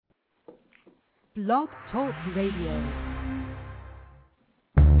Blog Talk Radio.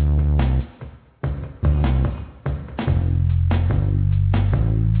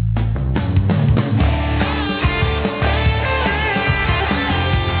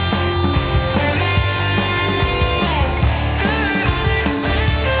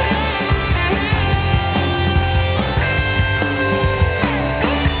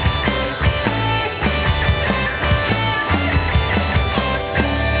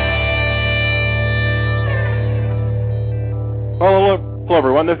 Hello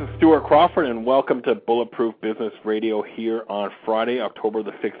everyone, this is Stuart Crawford and welcome to Bulletproof Business Radio here on Friday, October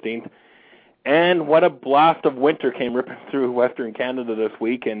the 16th. And what a blast of winter came ripping through Western Canada this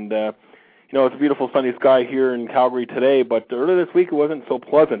week. And, it's a beautiful sunny sky here in Calgary today, but earlier this week it wasn't so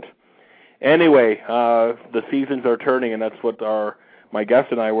pleasant. Anyway, the seasons are turning, and that's what my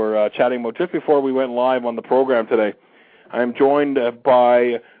guest and I were chatting about just before we went live on the program today. I'm joined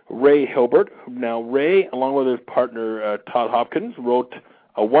by Ray Hilbert. Now, Ray, along with his partner Todd Hopkins, wrote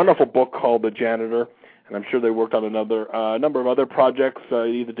a wonderful book called The Janitor, and I'm sure they worked on a number of other projects,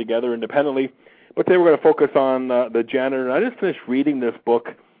 either together or independently, but they were going to focus on The Janitor. And I just finished reading this book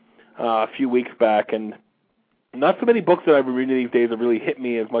a few weeks back, and not so many books that I've been reading these days have really hit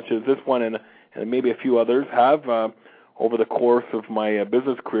me as much as this one, and maybe a few others have over the course of my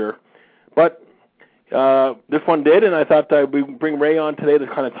business career. But this one did, and I thought we'd bring Ray on today to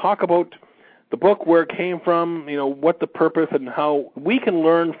kind of talk about the book, where it came from, what the purpose, and how we can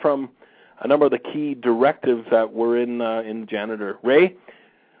learn from a number of the key directives that were in Janitor. Ray,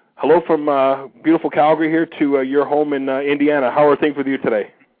 hello from beautiful Calgary here to your home in Indiana. How are things with you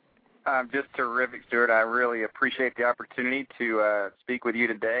today? Just terrific, Stuart. I really appreciate the opportunity to speak with you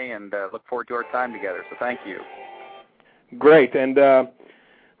today, and look forward to our time together. So thank you. Great. And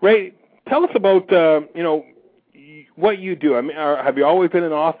Ray, tell us about what you do. I mean, have you always been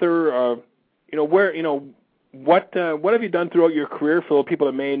an author? What have you done throughout your career for the people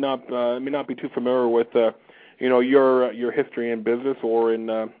that may not be too familiar with your history in business or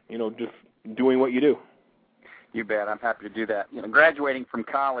in just doing what you do? You bet. I'm happy to do that. Graduating from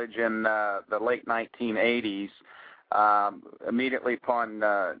college in the late 1980s, immediately upon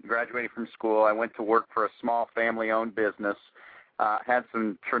graduating from school, I went to work for a small family-owned business. Had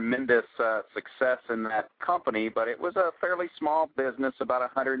some tremendous success in that company, but it was a fairly small business, about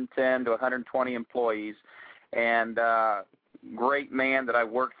 110 to 120 employees, and great man that I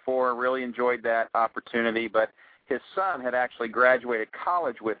worked for. Really enjoyed that opportunity, but his son had actually graduated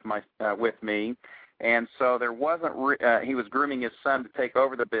college with me, and so there wasn't. He was grooming his son to take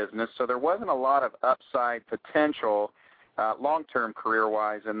over the business, so there wasn't a lot of upside potential long-term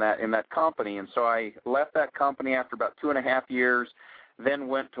career-wise in that company. And so I left that company after about 2.5 years, then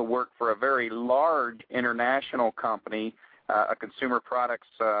went to work for a very large international company, a consumer products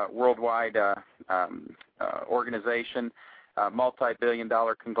worldwide organization,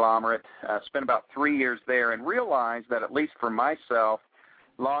 multi-billion-dollar conglomerate. Spent about 3 years there and realized that, at least for myself,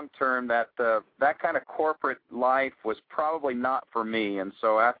 long-term, that kind of corporate life was probably not for me. And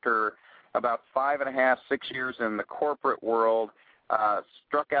so after about 5.5, 6 years in the corporate world,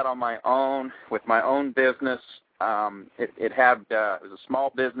 struck out on my own with my own business. It was a small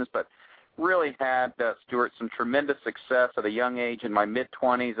business, but really had, Stuart, some tremendous success at a young age in my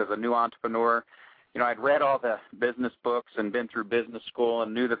mid-20s as a new entrepreneur. I'd read all the business books and been through business school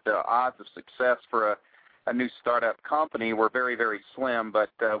and knew that the odds of success for a new startup company were very, very slim, but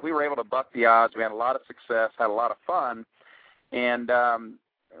we were able to buck the odds. We had a lot of success, had a lot of fun, and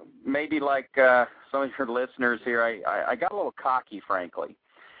maybe like some of your listeners here, I got a little cocky, frankly,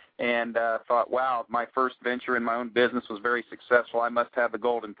 and thought, wow, my first venture in my own business was very successful. I must have the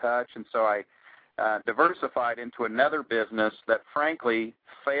golden touch. And so I diversified into another business that, frankly,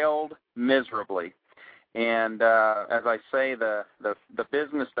 failed miserably. And as I say, the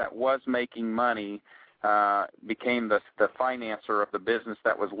business that was making money became the financer of the business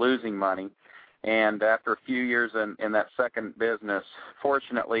that was losing money. And after a few years in that second business,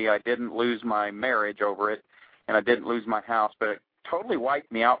 fortunately, I didn't lose my marriage over it, and I didn't lose my house, but it totally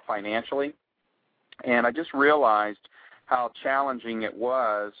wiped me out financially. And I just realized how challenging it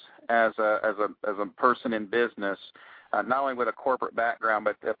was as a person in business, not only with a corporate background,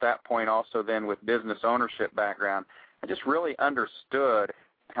 but at that point also then with business ownership background. I just really understood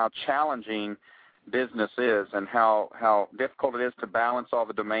how challenging business is and how difficult it is to balance all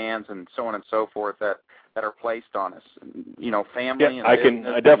the demands and so on and so forth that are placed on us. Family. Yeah,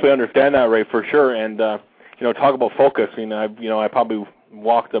 I definitely understand that, Ray, for sure. And talk about focus. I probably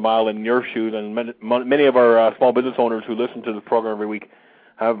walked a mile in your shoes, and many of our small business owners who listen to this program every week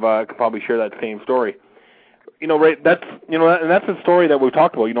have could probably share that same story. Right, that's, and that's a story that we've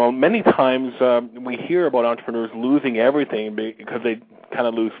talked about. Many times we hear about entrepreneurs losing everything because they kind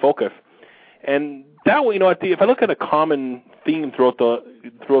of lose focus. And that way, if I look at a common theme throughout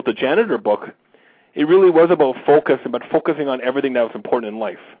the Janitor book, it really was about focus, but focusing on everything that was important in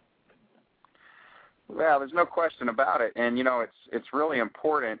life. Well, there's no question about it. And, it's really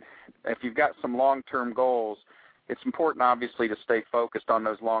important. If you've got some long-term goals, it's important, obviously, to stay focused on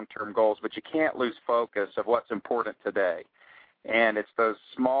those long-term goals, but you can't lose focus of what's important today. And it's those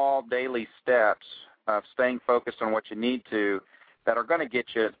small daily steps of staying focused on what you need to that are going to get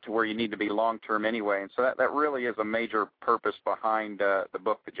you to where you need to be long-term anyway. And so that really is a major purpose behind the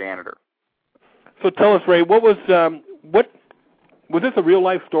book, The Janitor. So tell us, Ray, was this a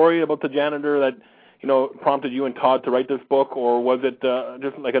real-life story about the janitor that, prompted you and Todd to write this book, or was it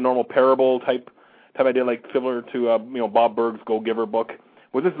just like a normal parable type idea, like similar to Bob Berg's Go Giver book?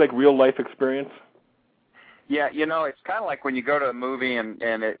 Was this like real life experience? Yeah, it's kind of like when you go to a movie and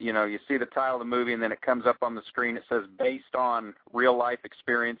it, you see the title of the movie and then it comes up on the screen. It says based on real life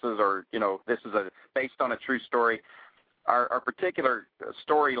experiences, or this is based on a true story. Our particular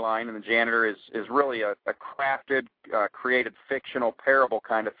storyline in The Janitor is really a crafted, created fictional parable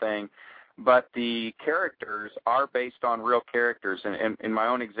kind of thing. But the characters are based on real characters. And in my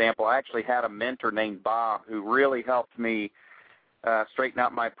own example, I actually had a mentor named Bob who really helped me straighten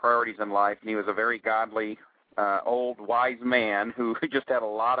out my priorities in life. And he was a very godly, old, wise man who just had a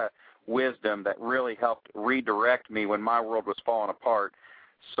lot of wisdom that really helped redirect me when my world was falling apart.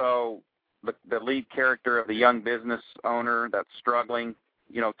 So the lead character of the young business owner that's struggling,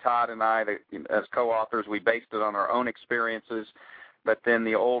 Todd and I, as co-authors, we based it on our own experiences. But then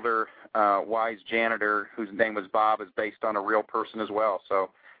the older, wise janitor, whose name was Bob, is based on a real person as well.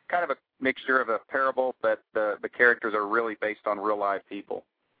 So kind of a mixture of a parable, but the characters are really based on real live people.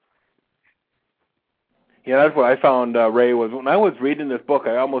 Yeah, that's what I found, Ray, was when I was reading this book,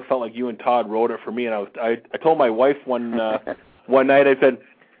 I almost felt like you and Todd wrote it for me. And I told my wife one night, I said,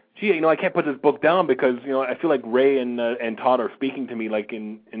 gee, I can't put this book down because, I feel like Ray and Todd are speaking to me like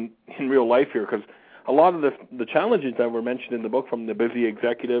in real life here, because a lot of the challenges that were mentioned in the book, from the busy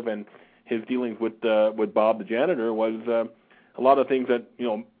executive and his dealings with Bob the janitor, was a lot of things that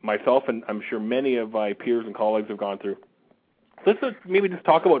myself and I'm sure many of my peers and colleagues have gone through. Let's maybe just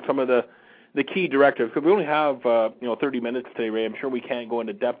talk about some of the key directives, because we only have 30 minutes today, Ray. I'm sure we can't go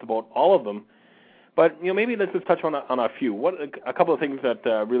into depth about all of them, but maybe let's just touch on a few. A couple of things that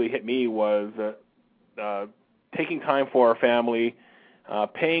really hit me was taking time for our family.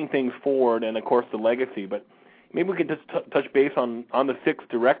 Paying things forward, and of course the legacy. But maybe we could just touch base on the 6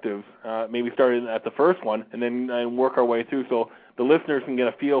 directives, maybe starting at the first one, and then work our way through, so the listeners can get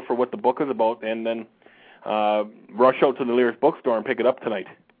a feel for what the book is about, and then rush out to the nearest bookstore and pick it up tonight.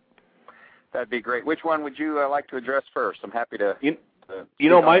 That'd be great. Which one would you like to address first? I'm happy to.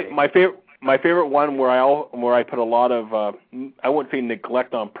 My favorite one where I put a lot of I wouldn't say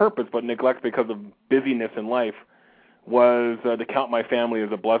neglect on purpose, but neglect because of busyness in life, was to count my family as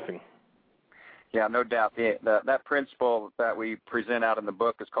a blessing. Yeah, no doubt. That principle that we present out in the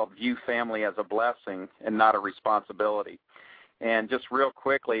book is called view family as a blessing and not a responsibility. And just real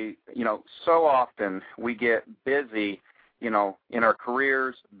quickly, so often we get busy, in our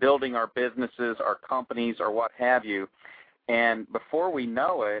careers, building our businesses, our companies, or what have you. And before we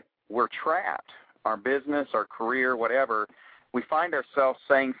know it, we're trapped. Our business, our career, whatever, we find ourselves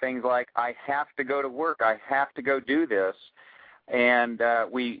saying things like, I have to go to work, I have to go do this. And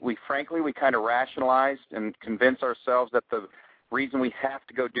we frankly kind of rationalize and convince ourselves that the reason we have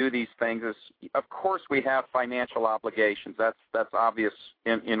to go do these things is, of course, we have financial obligations. That's obvious.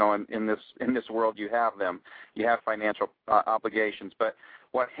 In this world, you have them. You have financial obligations. But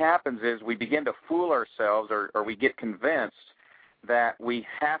what happens is we begin to fool ourselves, or we get convinced that we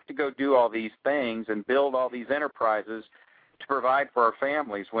have to go do all these things and build all these enterprises to provide for our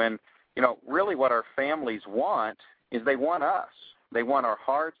families, when, really what our families want is they want us. They want our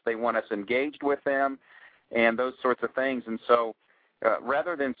hearts. They want us engaged with them and those sorts of things. And so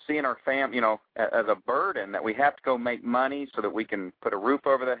rather than seeing our family, as a burden that we have to go make money so that we can put a roof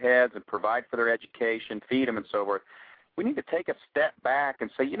over their heads and provide for their education, feed them and so forth, we need to take a step back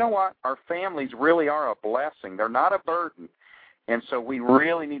and say, you know what, our families really are a blessing. They're not a burden. And so we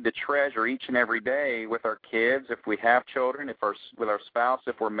really need to treasure each and every day with our kids, if we have children, with our spouse,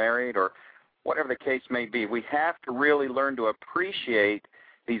 if we're married, or whatever the case may be. We have to really learn to appreciate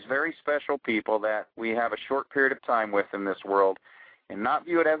these very special people that we have a short period of time with in this world, and not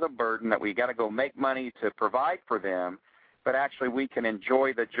view it as a burden that we got to go make money to provide for them, but actually we can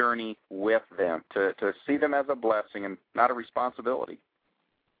enjoy the journey with them, to see them as a blessing and not a responsibility.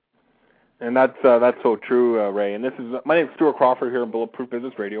 And that's so true, Ray. And this is my name's Stuart Crawford here on Bulletproof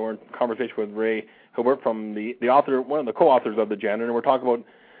Business Radio. We're in conversation with Ray Hilbert, from the author, one of the co-authors of the Janitor, and we're talking about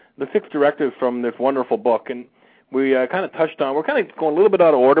the 6 directives from this wonderful book. And we kind of touched on, we're kind of going a little bit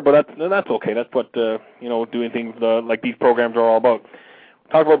out of order, but that's okay. That's what doing things like these programs are all about.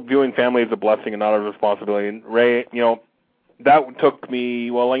 Talk about viewing family as a blessing and not a responsibility. And Ray, that took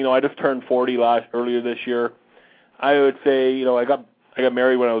me, I just turned 40 earlier this year. I would say, I got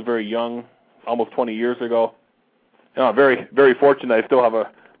married when I was very young, almost 20 years ago. I'm very, very fortunate I still have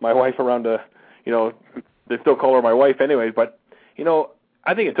my wife around they still call her my wife anyways, but,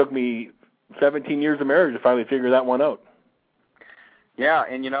 I think it took me 17 years of marriage to finally figure that one out. Yeah,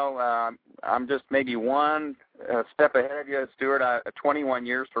 and I'm just maybe one step ahead of you, Stuart. 21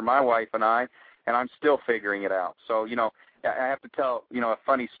 years for my wife and I'm still figuring it out. So, I have to tell, a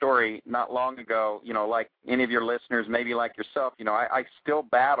funny story. Not long ago, like any of your listeners, maybe like yourself, I still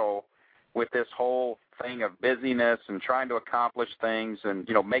battle with this whole thing of busyness and trying to accomplish things and,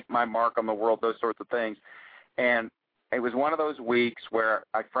 make my mark on the world, those sorts of things. And it was one of those weeks where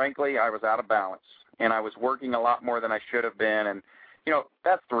I was out of balance, and I was working a lot more than I should have been. And,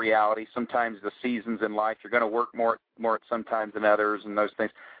 that's the reality. Sometimes the seasons in life, you're going to work more sometimes than others and those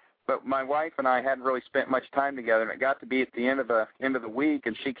things. But my wife and I hadn't really spent much time together, and it got to be at the end of the week,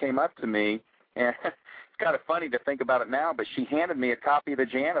 and she came up to me, and it's kind of funny to think about it now, but she handed me a copy of The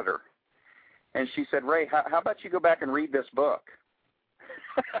Janitor. And she said, Ray, how about you go back and read this book?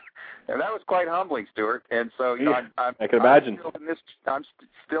 And that was quite humbling, Stuart. And so, I can imagine. I'm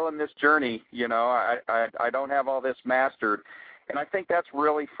still in this journey. I don't have all this mastered. And I think that's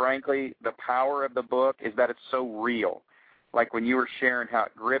really, frankly, the power of the book is that it's so real. Like when you were sharing how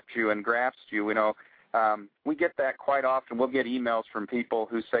it gripped you and grasped you, we get that quite often. We'll get emails from people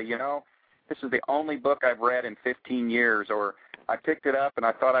who say, this is the only book I've read in 15 years, or I picked it up and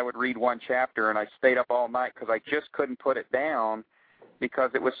I thought I would read one chapter and I stayed up all night because I just couldn't put it down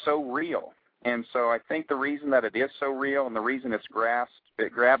because it was so real. And so I think the reason that it is so real and the reason it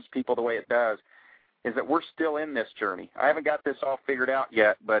grabs people the way it does is that we're still in this journey. I haven't got this all figured out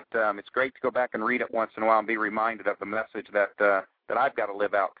yet, but it's great to go back and read it once in a while and be reminded of the message that I've got to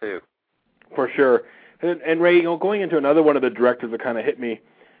live out too. For sure. And Ray, going into another one of the directives that kind of hit me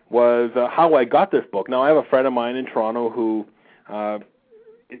was how I got this book. Now, I have a friend of mine in Toronto who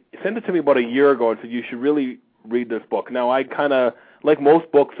sent it to me about a year ago and said, you should really read this book. Now, I kind of, like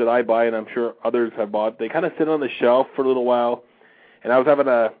most books that I buy, and I'm sure others have bought, they kind of sit on the shelf for a little while. And I was having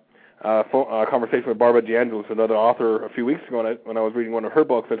a conversation with Barbara DeAngelis, another author, a few weeks ago when I was reading one of her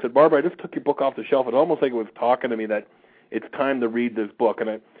books. I said, Barbara, I just took your book off the shelf. It's almost like it was talking to me that it's time to read this book.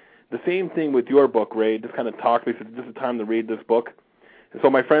 And the same thing with your book, Ray, just kind of talked to me, said, this is time to read this book. And so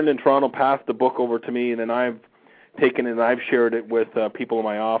my friend in Toronto passed the book over to me, and then I've taken it and I've shared it with people in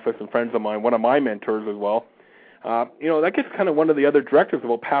my office and friends of mine, one of my mentors as well. That gets kind of one of the other directives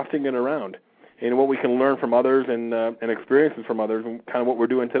about passing it around and what we can learn from others and experiences from others and kind of what we're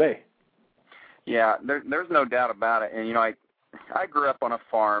doing today. Yeah, there's no doubt about it. And, I grew up on a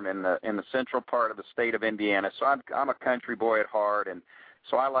farm in the central part of the state of Indiana, so I'm a country boy at heart, and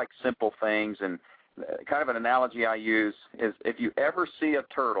so I like simple things. And kind of an analogy I use is if you ever see a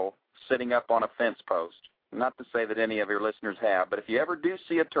turtle sitting up on a fence post, not to say that any of your listeners have, but if you ever do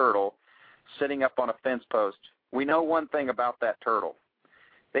see a turtle sitting up on a fence post, we know one thing about that turtle.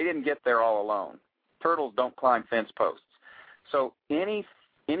 They didn't get there all alone. Turtles don't climb fence posts. So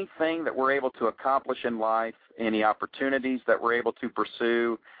anything that we're able to accomplish in life, any opportunities that we're able to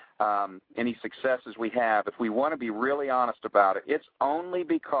pursue, any successes we have, if we want to be really honest about it, it's only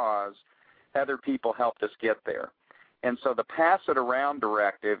because other people helped us get there. And so the Pass It Around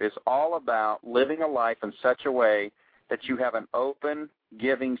directive is all about living a life in such a way that you have an open,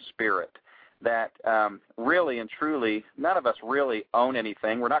 giving spirit, that really and truly none of us really own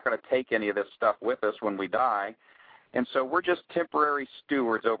anything. We're not going to take any of this stuff with us when we die. And so we're just temporary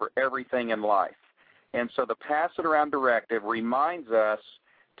stewards over everything in life. And so the Pass It Around directive reminds us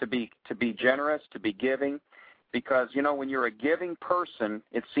to be generous, to be giving, because, when you're a giving person,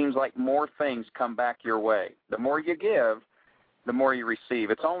 it seems like more things come back your way. The more you give, the more you receive.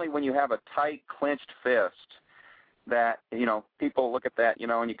 It's only when you have a tight, clenched fist that, people look at that,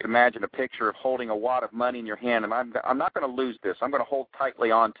 and you can imagine a picture of holding a wad of money in your hand, and I'm not going to lose this. I'm going to hold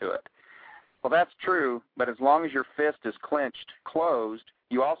tightly onto it. Well, that's true, but as long as your fist is closed,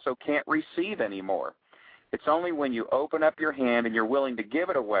 you also can't receive anymore. It's only when you open up your hand and you're willing to give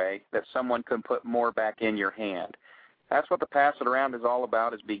it away that someone can put more back in your hand. That's what the Pass It Around is all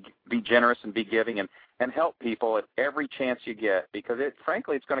about, is be generous and be giving and help people at every chance you get, because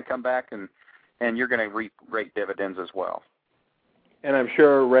frankly, it's going to come back and you're going to reap great dividends as well. And I'm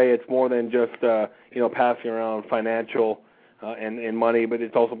sure, Ray, it's more than just passing around financial and money, but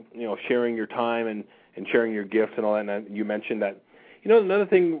it's also sharing your time and sharing your gifts and all that. And you mentioned that. Another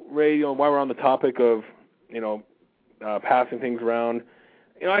thing, Ray, while we're on the topic of passing things around,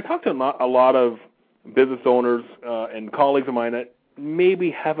 I talked to a lot of business owners and colleagues of mine that maybe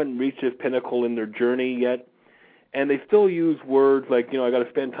haven't reached this pinnacle in their journey yet, and they still use words like, I got to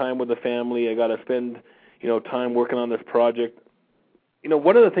spend time with the family, I got to spend, time working on this project.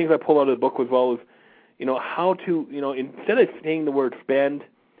 One of the things I pulled out of the book as well is, how to, instead of saying the word spend,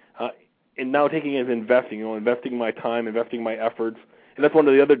 and now taking it as investing, investing my time, investing my efforts, and that's one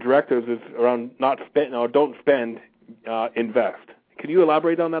of the other directives is around don't spend, invest. Can you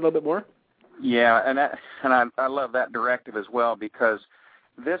elaborate on that a little bit more? Yeah, and I love that directive as well, because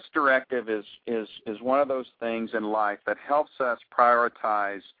this directive is one of those things in life that helps us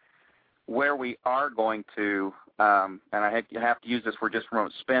prioritize where we are going to, and I have to use this word just for a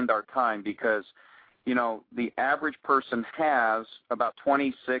moment, spend our time, because the average person has about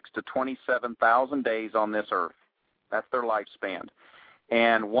 26 to 27,000 days on this earth. That's their lifespan.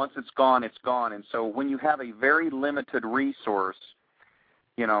 And once it's gone, it's gone. And so when you have a very limited resource,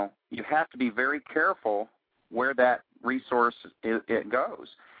 you have to be very careful where that resource it goes.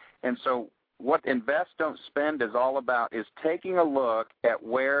 And so what Invest, Don't Spend is all about is taking a look at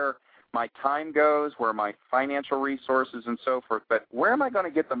where my time goes, where my financial resources and so forth, but where am I going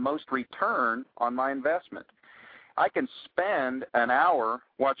to get the most return on my investment? I can spend an hour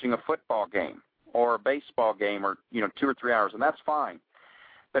watching a football game or a baseball game or 2 or 3 hours, and that's fine.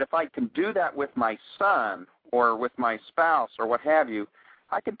 But if I can do that with my son or with my spouse or what have you,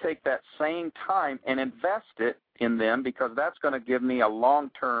 I can take that same time and invest it in them, because that's going to give me a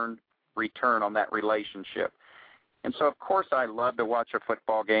long-term return on that relationship. And so, of course, I love to watch a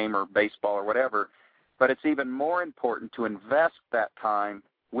football game or baseball or whatever, but it's even more important to invest that time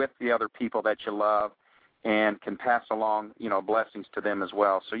with the other people that you love and can pass along, blessings to them as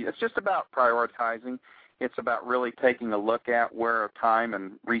well. So it's just about prioritizing. It's about really taking a look at where our time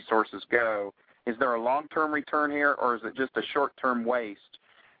and resources go. Is there a long-term return here, or is it just a short-term waste?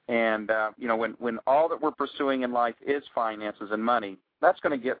 And, when all that we're pursuing in life is finances and money, that's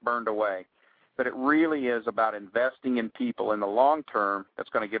going to get burned away. But it really is about investing in people in the long term that's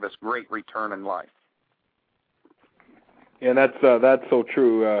going to give us great return in life. Yeah, and that's so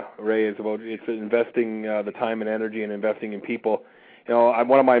true, Ray. It's investing the time and energy and investing in people.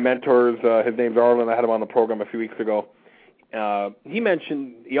 One of my mentors, his name's Arlen. I had him on the program a few weeks ago.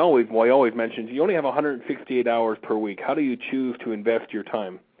 He always mentions you only have 168 hours per week. How do you choose to invest your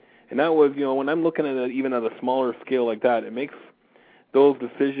time? And that was, when I'm looking at it, even at a smaller scale like that, it makes those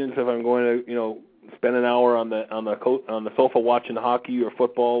decisions if I'm going to, spend an hour on the sofa watching hockey or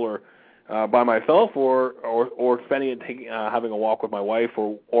football or by myself or spending it having a walk with my wife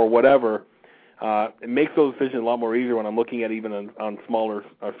or whatever. It makes those decisions a lot more easier when I'm looking at even on smaller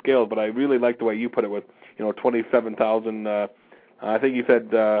scales. But I really like the way you put it with 27,000. I think you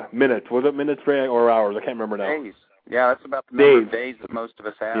said minutes. Was it minutes, Ray, or hours? I can't remember now. Days. Yeah, that's about the number of days that most of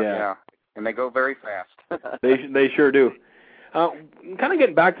us have. Yeah. And they go very fast. They sure do. Kind of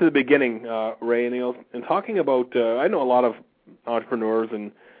getting back to the beginning, Ray, and talking about, I know a lot of entrepreneurs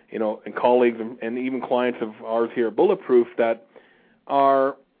and and colleagues and even clients of ours here at Bulletproof that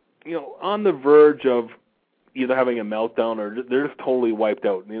are on the verge of either having a meltdown or they're just totally wiped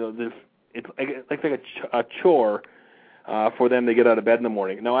out. It's like a chore for them to get out of bed in the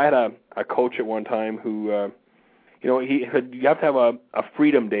morning. Now, I had a coach at one time who, he said you have to have a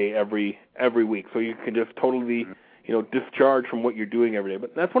freedom day every week, so you can just totally discharge from what you're doing every day.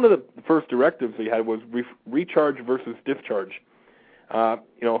 But that's one of the first directives they had was recharge versus discharge. I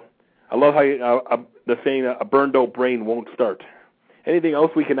love how the saying a burned out brain won't start. Anything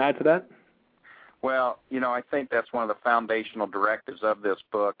else we can add to that? Well, I think that's one of the foundational directives of this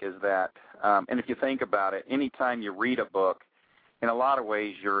book is that, and if you think about it, anytime you read a book, in a lot of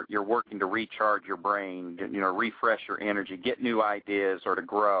ways you're working to recharge your brain, refresh your energy, get new ideas or to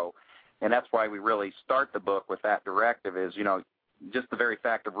grow. And that's why we really start the book with that directive is, just the very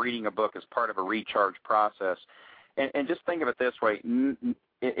fact of reading a book is part of a recharge process. And just think of it this way.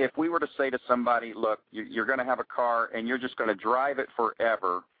 If we were to say to somebody, look, you're going to have a car and you're just going to drive it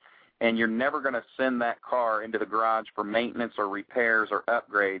forever and you're never going to send that car into the garage for maintenance or repairs or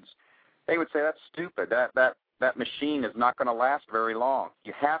upgrades, they would say that's stupid. That machine is not going to last very long.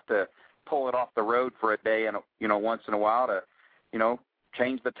 You have to pull it off the road for a day and once in a while to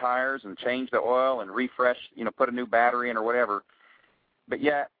change the tires and change the oil and refresh, put a new battery in or whatever. But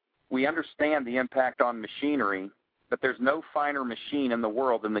yet we understand the impact on machinery, but there's no finer machine in the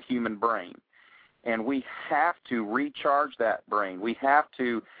world than the human brain. And we have to recharge that brain. We have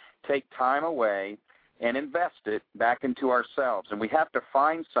to take time away and invest it back into ourselves. And we have to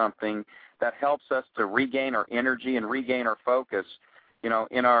find something that helps us to regain our energy and regain our focus. You know,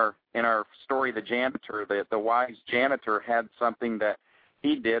 in our story, the janitor, the wise janitor had something that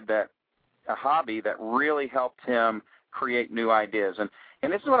he did, that a hobby that really helped him create new ideas.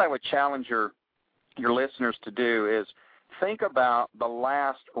 And this is what I would challenge your listeners to do is think about the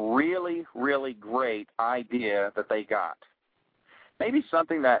last really, really great idea that they got. Maybe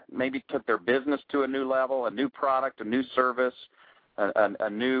something that maybe took their business to a new level, a new product, a new service, a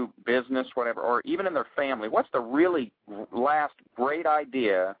new business, whatever, or even in their family. What's the really last great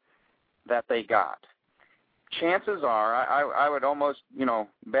idea that they got? Chances are, I would almost,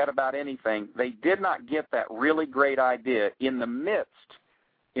 bet about anything, they did not get that really great idea in the midst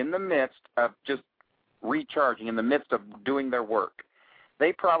of just recharging, in the midst of doing their work.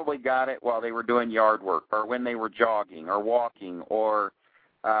 They probably got it while they were doing yard work, or when they were jogging or walking, or,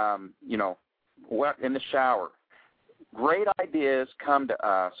 in the shower. Great ideas come to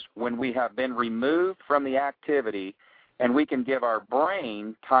us when we have been removed from the activity and we can give our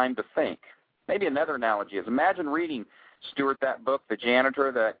brain time to think. Maybe another analogy is, imagine reading, Stuart, that book, The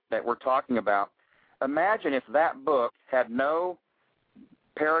Janitor, that we're talking about. Imagine if that book had no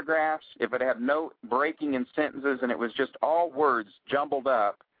paragraphs, if it had no breaking in sentences, and it was just all words jumbled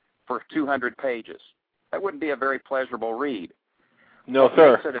up for 200 pages. That wouldn't be a very pleasurable read. No,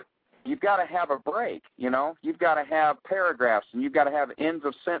 sir. You've got to have a break, You've got to have paragraphs, and you've got to have ends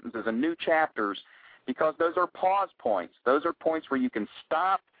of sentences and new chapters, because those are pause points. Those are points where you can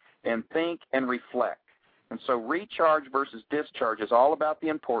stop and think and reflect. And so recharge versus discharge is all about the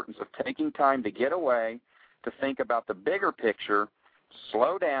importance of taking time to get away, to think about the bigger picture,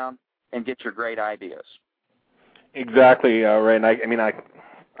 slow down, and get your great ideas. Exactly, Ray. And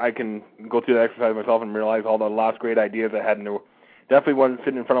I can go through that exercise myself and realize all the last great ideas I had, and definitely wasn't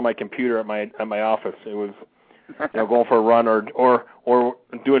sitting in front of my computer at my office. It was going for a run or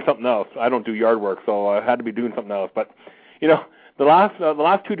doing something else. I don't do yard work, so I had to be doing something else. But the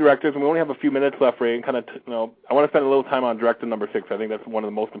last two directives, and we only have a few minutes left, Ray. And I want to spend a little time on directive number 6. I think that's one of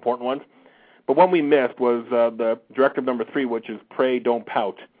the most important ones. But one we missed was the directive number 3, which is pray, don't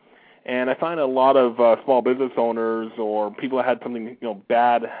pout. And I find a lot of small business owners or people that had something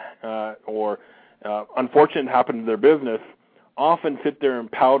bad or unfortunate happen to their business often sit there and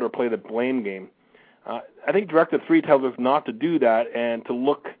pout or play the blame game. I think Directive 3 tells us not to do that and to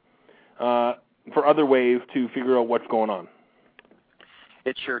look for other ways to figure out what's going on.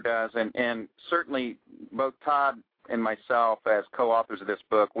 It sure does, and certainly both Todd and myself as co-authors of this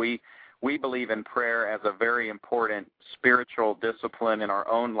book, we believe in prayer as a very important spiritual discipline in our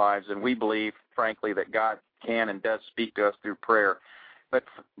own lives, and we believe, frankly, that God can and does speak to us through prayer. But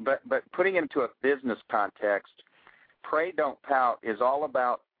putting it into a business context, pray, don't pout is all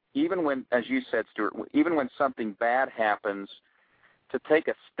about, even when, as you said, Stuart, even when something bad happens, to take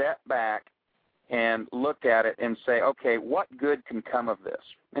a step back and look at it and say, okay, what good can come of this?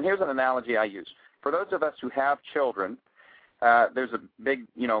 And here's an analogy I use. For those of us who have children, there's a big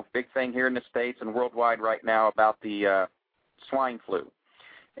thing here in the States and worldwide right now about the swine flu.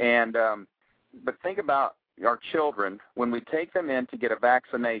 And but think about our children when we take them in to get a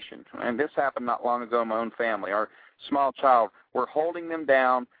vaccination. And this happened not long ago in my own family. Our small child, we're holding them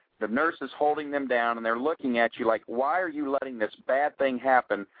down. The nurse is holding them down, and they're looking at you like, why are you letting this bad thing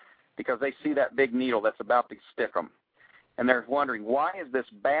happen? Because they see that big needle that's about to stick them. And they're wondering, why is this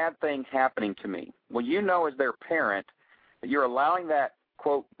bad thing happening to me? Well, as their parent, that you're allowing that,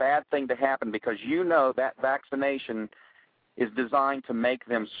 quote, bad thing to happen because that vaccination is designed to make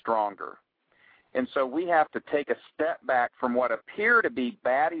them stronger. And so we have to take a step back from what appear to be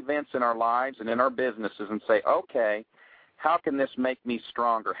bad events in our lives and in our businesses and say, okay, how can this make me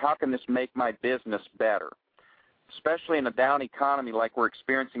stronger? How can this make my business better? Especially in a down economy like we're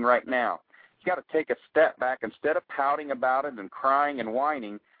experiencing right now. You got to take a step back. Instead of pouting about it and crying and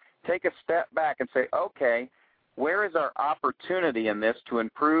whining, take a step back and say, okay, where is our opportunity in this to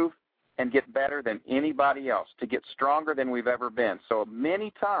improve and get better than anybody else, to get stronger than we've ever been? So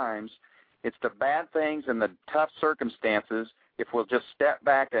many times it's the bad things and the tough circumstances. If we'll just step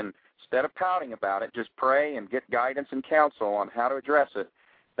back and instead of pouting about it, just pray and get guidance and counsel on how to address it,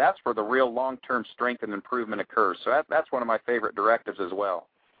 that's where the real long-term strength and improvement occurs. So that's one of my favorite directives as well.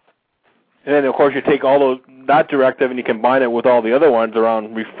 And then, of course, you take that directive and you combine it with all the other ones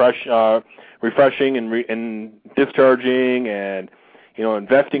around refreshing and discharging and,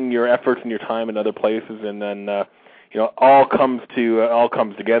 investing your efforts and your time in other places. And then, all comes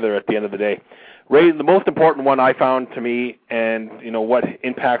together at the end of the day. Ray, the most important one I found to me, and what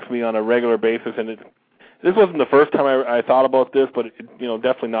impacts me on a regular basis, and this wasn't the first time I thought about this, but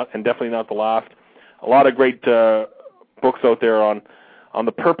definitely not the last. A lot of great books out there on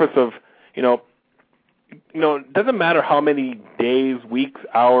the purpose of it doesn't matter how many days, weeks,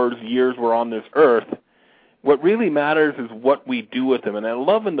 hours, years we're on this earth. What really matters is what we do with them. And I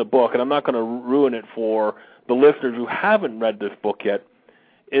love in the book, and I'm not going to ruin it for the listeners who haven't read this book yet,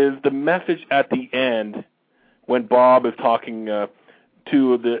 is the message at the end when Bob is talking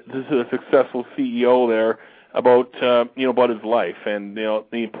to the successful CEO there about about his life and the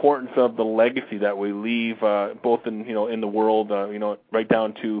importance of the legacy that we leave both in the world right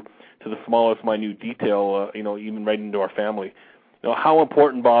down to the smallest minute detail even right into our family. How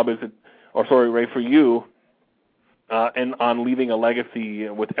important, Bob, is it, or sorry, Ray, for you and on leaving a legacy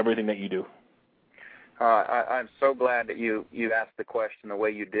with everything that you do? I'm so glad that you asked the question the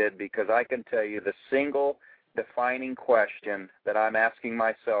way you did, because I can tell you the single defining question that I'm asking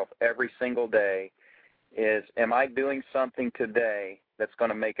myself every single day is, am I doing something today that's going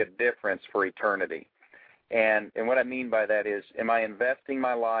to make a difference for eternity? And what I mean by that is, am I investing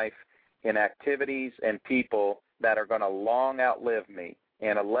my life in activities and people that are going to long outlive me?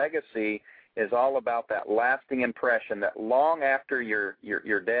 And a legacy is all about that lasting impression that long after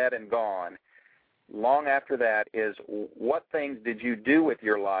you're dead and gone, long after that is, what things did you do with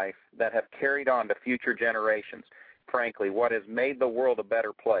your life that have carried on to future generations? Frankly, what has made the world a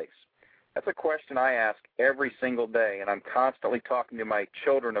better place? That's a question I ask every single day, and I'm constantly talking to my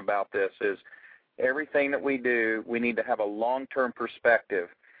children about this, is everything that we do, we need to have a long-term perspective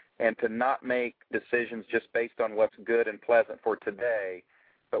and to not make decisions just based on what's good and pleasant for today,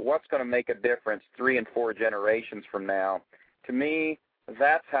 but what's going to make a difference 3 and 4 generations from now. To me,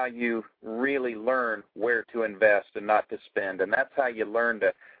 that's how you really learn where to invest and not to spend, and that's how you learn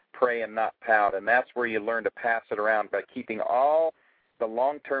to pray and not pout, and that's where you learn to pass it around by keeping all the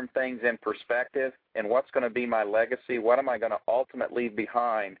long-term things in perspective and what's going to be my legacy, what am I going to ultimately leave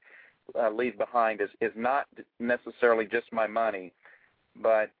behind is not necessarily just my money,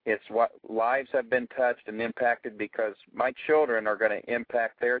 but it's what lives have been touched and impacted, because my children are going to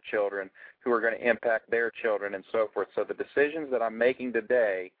impact their children, who are going to impact their children, and so forth. So the decisions that I'm making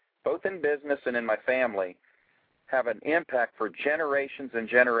today, both in business and in my family, have an impact for generations and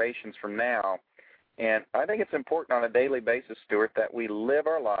generations from now. And I think it's important on a daily basis, Stuart, that we live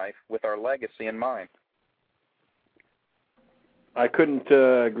our life with our legacy in mind. I couldn't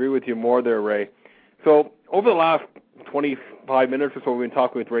agree with you more there, Ray. So over the last 25 minutes or so, we've been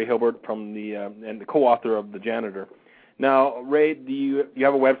talking with Ray Hilbert from and the co-author of The Janitor. Now, Ray, you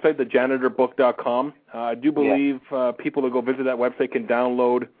have a website, thejanitorbook.com. I do believe people that go visit that website can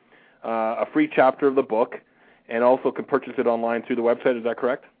download a free chapter of the book and also can purchase it online through the website. Is that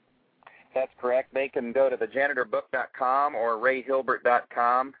correct? That's correct. They can go to thejanitorbook.com or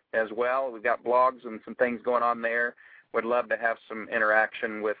rayhilbert.com as well. We've got blogs and some things going on there. Would love to have some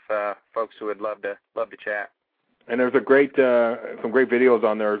interaction with folks who would love to chat. And there's some great videos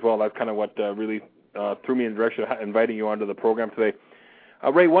on there as well. That's kind of what really threw me in the direction of inviting you onto the program today.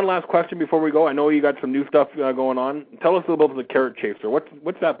 Ray, one last question before we go. I know you got some new stuff going on. Tell us a little bit about The Carrot Chaser.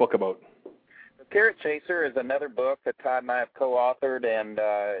 What's that book about? The Carrot Chaser is another book that Todd and I have co-authored, and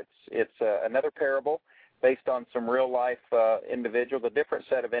it's another parable based on some real-life individuals, a different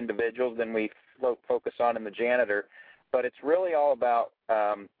set of individuals than we focus on in The Janitor. But it's really all about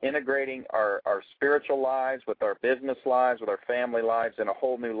integrating our spiritual lives with our business lives, with our family lives in a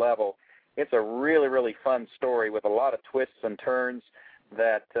whole new level. It's a really, really fun story with a lot of twists and turns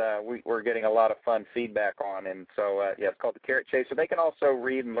that we're getting a lot of fun feedback on. And so, it's called The Carrot Chaser. They can also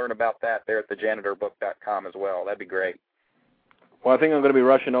read and learn about that there at thejanitorbook.com as well. That'd be great. Well, I think I'm going to be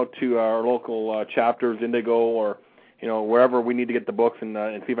rushing out to our local chapters, Indigo, or wherever we need to get the books and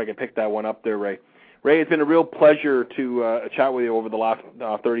see if I can pick that one up there, Ray. Ray, it's been a real pleasure to chat with you over the last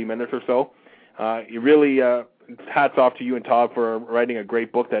 30 minutes or so. You really, hats off to you and Todd for writing a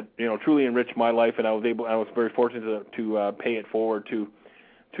great book that truly enriched my life, and I was very fortunate to pay it forward to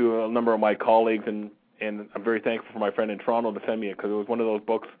a number of my colleagues, and I'm very thankful for my friend in Toronto to send me it, because it was one of those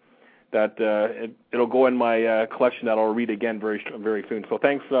books that it'll go in my collection that I'll read again very, very soon. So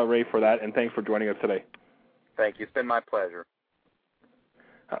thanks, Ray, for that, and thanks for joining us today. Thank you. It's been my pleasure.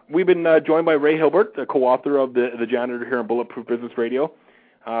 We've been joined by Ray Hilbert, the co-author of the Janitor here on Bulletproof Business Radio.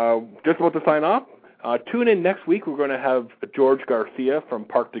 Just about to sign off. Tune in next week. We're going to have George Garcia from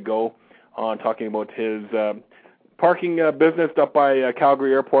Park to Go on talking about his parking business up by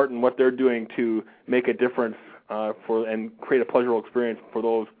Calgary Airport and what they're doing to make a difference and create a pleasurable experience for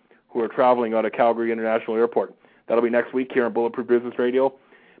those who are traveling out of Calgary International Airport. That'll be next week here on Bulletproof Business Radio.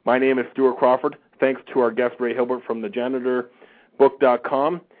 My name is Stuart Crawford. Thanks to our guest, Ray Hilbert from the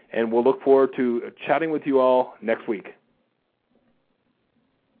JanitorBook.com, and we'll look forward to chatting with you all next week.